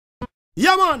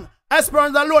Yeah, man.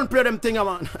 Esperance alone play them thing,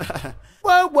 man.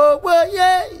 Whoa, whoa, whoa,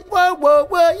 yeah. Whoa, whoa,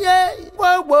 whoa, yeah.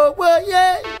 Whoa, whoa, whoa,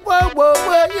 yeah. Whoa, whoa,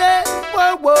 whoa, yeah.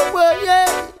 Whoa, whoa, whoa,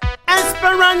 yeah.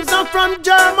 Esperanza from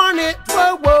Germany.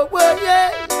 Whoa, whoa, whoa,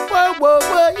 yeah. Whoa, whoa,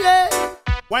 whoa, yeah.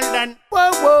 Well then.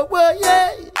 Whoa, whoa, whoa,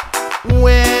 yeah.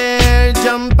 Where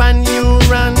jump and you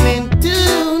run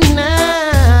into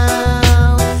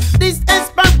now? This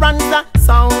Esperanza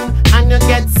sound and you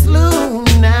get slew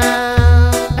now.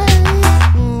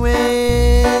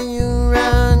 Where you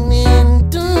run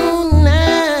into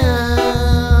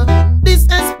now? This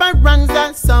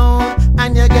Esperanza sound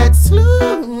and you get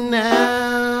slew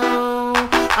now.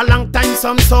 A long time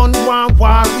some sound want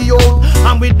we out,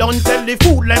 and we don't tell the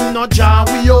fool them no jar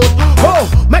we out. Oh,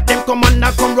 make them come and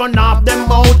come run off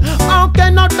them out. How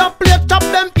can other play chop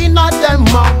them in a them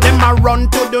mouth? Them a run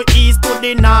to the east, to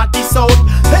the north, the south.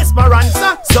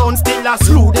 Esperanza sound still a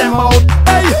slew them out.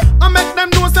 Hey, I make them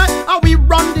know say how we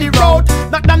run the road.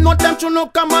 That them know them should no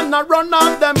come and run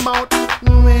off them out.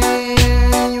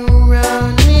 Where you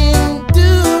running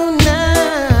to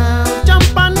now?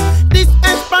 Jump on this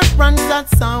Esperanza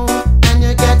sound and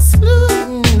you get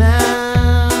slew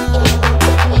now.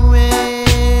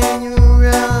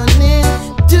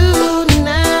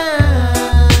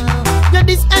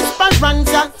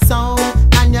 Esperanza sound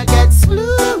and you get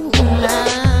slew now.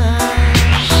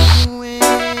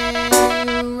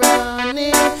 When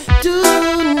running to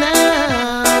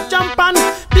now, jump on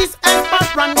this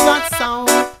Esperanza sound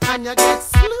and you get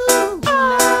slew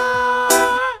now.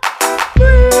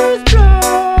 Breeze blow,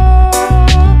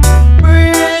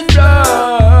 breeze blow,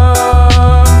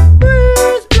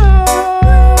 breeze blow,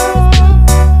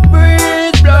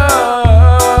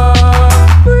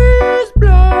 breeze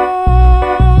blow,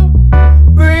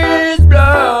 breeze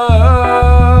blow.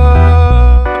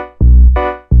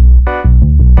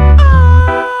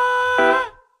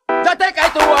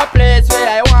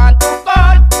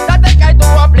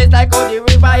 Like how the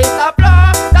river is a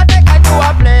flow, that take I to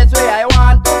a place where I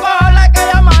want to go. Like I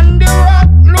am on the rock,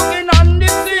 looking on the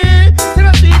sea. Sing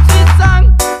a sweet, sweet song,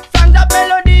 sing the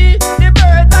melody. The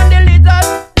birds and the lizards,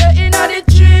 they in the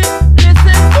tree.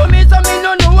 Listen to me, so me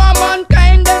no know a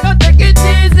mankind, they no take it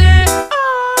easy.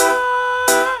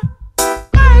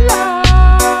 My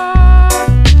Lord,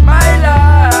 my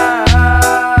Lord,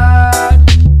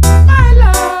 my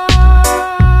Lord,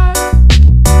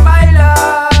 my Lord.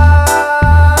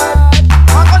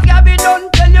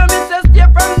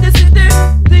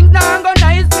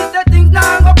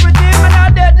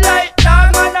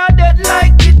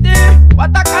 What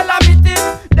a calamity,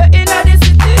 the inner the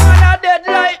city, man a dead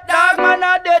like dog, man a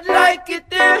dead like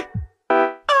kitty.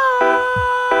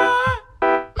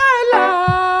 My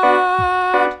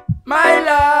Lord, my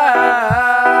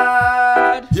Lord.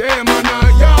 Yeah, man a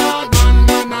yard man,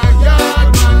 man a yard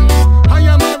man. I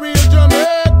am a real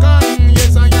Jamaican,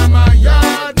 yes I am a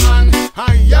yard man, a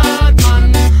yard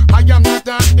man. I am not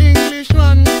an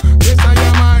Englishman, yes I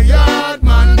am a yard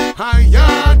man, a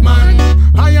yard man.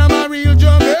 I am a real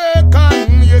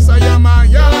Jamaican, yes I am a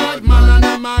yard man, and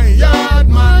I'm a yard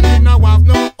man. Me no have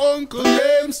no uncle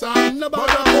named son,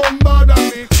 nobody come bother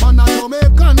me. Man a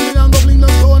Jamaican, me and go fling the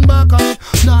stone back on me.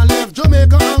 Now left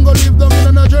Jamaica and go live down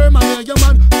in a Germany. Yeah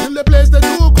man, till the place they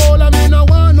too cold, and me no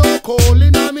want no cold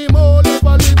in a me mole. If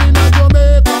I live in a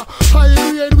Jamaica, high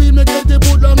grade we me get the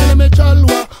put down in me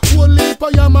chalwa. Whole heap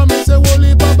of yam and me say whole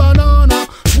heap of banana.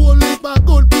 Whole heap of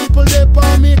good people they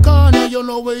on me corner. You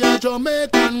know we are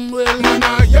Jamaican, well man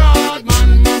a yard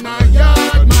man, man a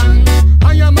yard man.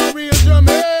 I am a real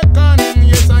Jamaican,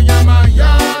 yes I am a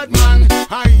yard man,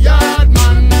 a yard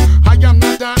man. I am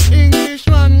not an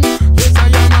Englishman, yes I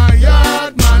am a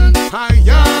yard man, a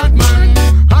yard man.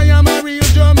 I am a real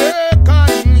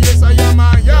Jamaican, yes I am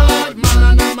a yard man,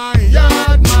 and I'm a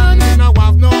yard man. Me no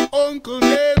have no uncle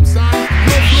named son,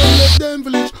 no friend left them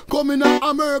village. Come in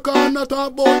America and not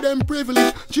talk about them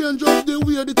privilege. Change up the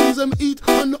way the things them eat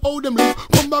and how them live.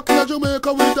 Come back to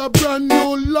Jamaica with a brand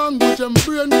new language and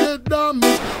brain get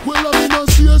damaged. Well I mean no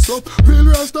say so. Real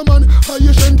Rasta man,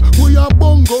 Haitian, we are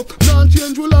bongo. Not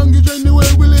change we language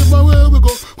anywhere we live and where we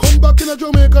go. Come back in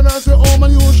Jamaica and I say, oh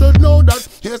man you should know that.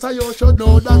 Yes I you should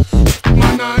know that.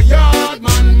 Man a yard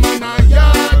man, man a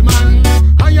yard man.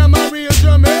 I am a real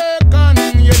Jamaican,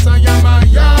 yes I am a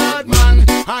yard man,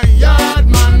 a yard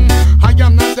man. I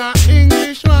am not an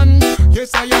Englishman,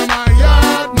 yes I am a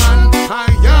yard man, a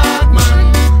yard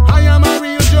man. I am a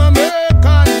real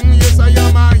Jamaican, yes I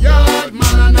am a yard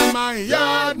man, and I'm a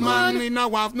yard man. Me no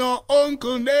have no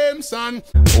uncle named son.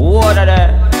 What are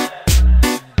they?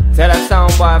 Tell a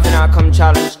soundboy if you not come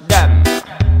challenge them.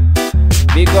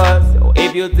 Because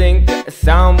if you think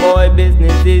soundboy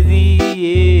business is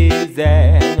easy,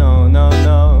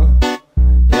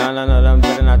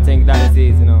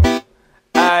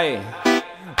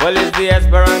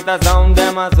 want a sound,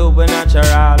 them a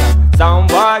supernatural. Sound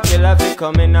boy killer fi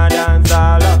come in a dance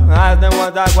hall. As them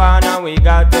was a guan and we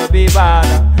got to be bad.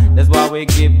 That's why we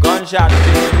give gunshot to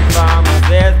the farmers.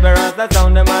 The Esperance, the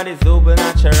sound them a the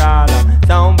supernatural.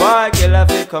 Sound boy killer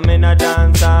fi come in a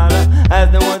dance hall.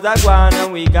 As them was a guan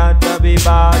and we got to be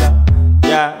bad.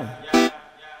 Yeah.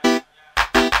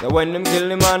 When them kill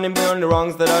the man, them be on the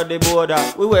wrong side of the border.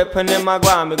 We weapon them a go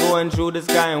and be going through the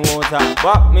sky and water.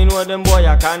 But me know them boy,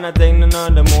 I cannot take none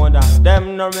of them order.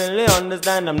 Them not really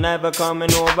understand, I'm never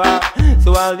coming over.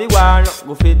 So all the war not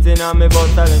go fit in on me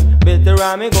bustling. Bitter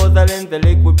on me go selling, till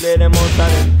we play them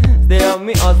hustling. Stay up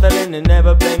me hustling and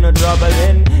never play no trouble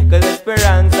in. Cause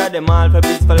Esperance are them all for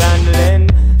peaceful handling.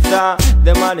 So,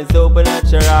 them all is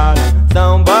supernatural.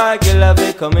 Sound boy killer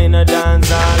fi come in a dance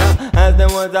hall. As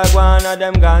them was a guana,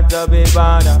 them got to be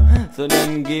bad. So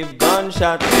them give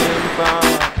gunshot to them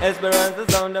farmer. Esperance the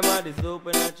sound, them all is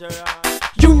supernatural.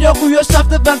 Junior ryger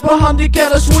saftevand på hånd, de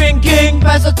kalder Swing King.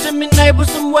 Passer til min nabo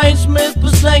som Wayne Smith på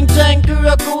Slang Tank.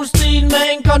 Kører god stil med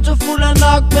en konto fuld af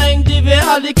nok penge. De vil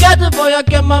aldrig gætte, hvor jeg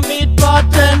gemmer mit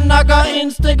button. Nakker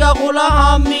en stikker, ruller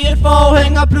ham i et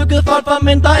forhæng. Har plukket folk for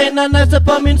mindre end at næste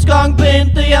på min skongpind.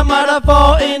 Det er mig, der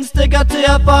får en stikker til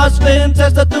at forsvinde.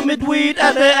 Tester du mit weed,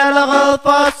 er det allerede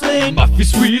for sent. Mafia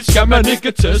Sweet skal man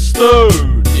ikke teste.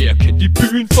 Det er kendt i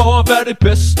byen for at være det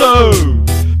bedste.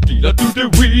 Dealer du det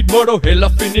weed, må du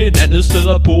hellere finde et andet sted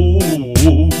at bo.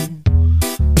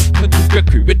 Men du kan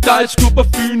købe dig et skub på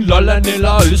Fyn, Lolland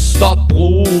eller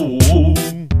Østerbro.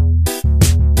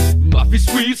 Mafia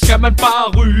Sweet skal man bare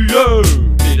ryge.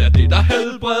 Det er det, der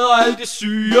helbreder alt det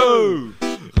syge.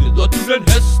 Rider du den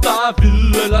hest, der er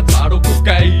hvid, eller tager du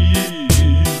kokain?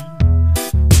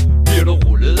 Bliver du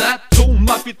rullet af to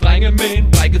mafia-drenge med en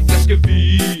brækket flaske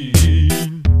vin?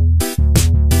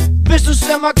 Hvis du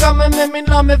ser mig komme med min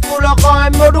lomme fuld af røg,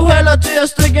 må du hellere til at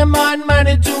stikke mig en mand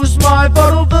i to smøg. For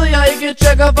du ved jeg ikke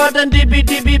tjekker for den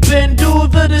dibi-dibi-pin. Du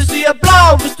ved det siger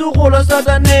blau, hvis du ruller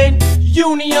sådan en.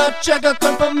 Junior tjekker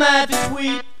kun for Mafia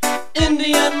Sweet.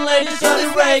 Indian ladies og det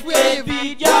reggae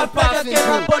beat. Jeg pakker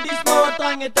gælder på de små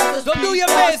drenge, der er So do your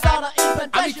best and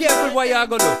be careful what you're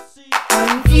gonna do.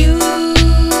 Confusion,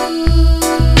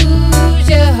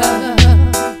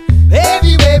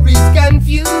 everywhere is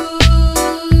confusion.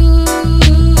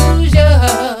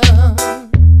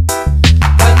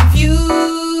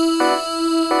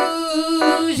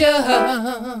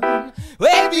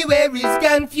 Everywhere is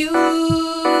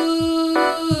confusion.